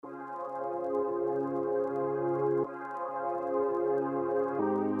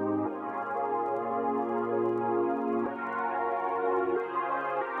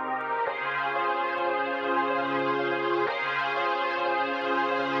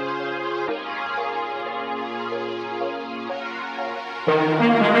I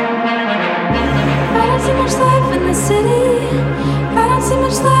don't see much life in the city. I don't see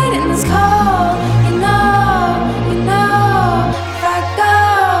much light in this cold. You know. If I go,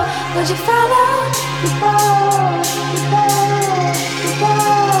 would you follow?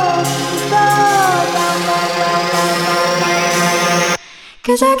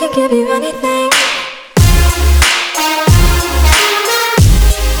 Cause I can give you anything.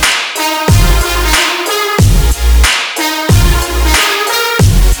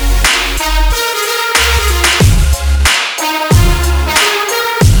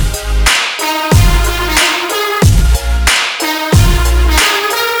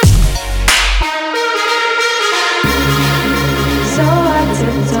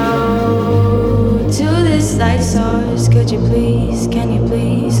 Light source, could you please, can you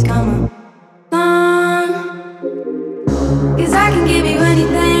please come along? Cause I can give you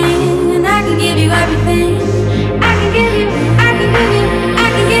anything, and I can give you everything. I can give you, I can give you, I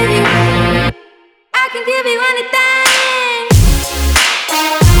can give you, I can give you anything.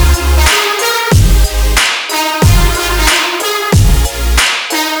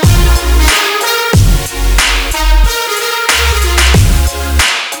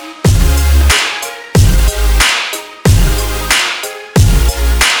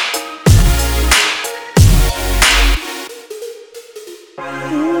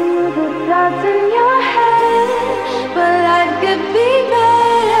 Thoughts in your head, but life could be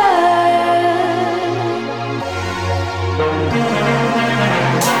better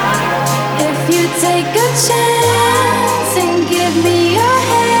if you take a chance and give me your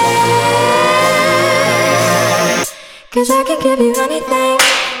hand. Cause I can give you anything.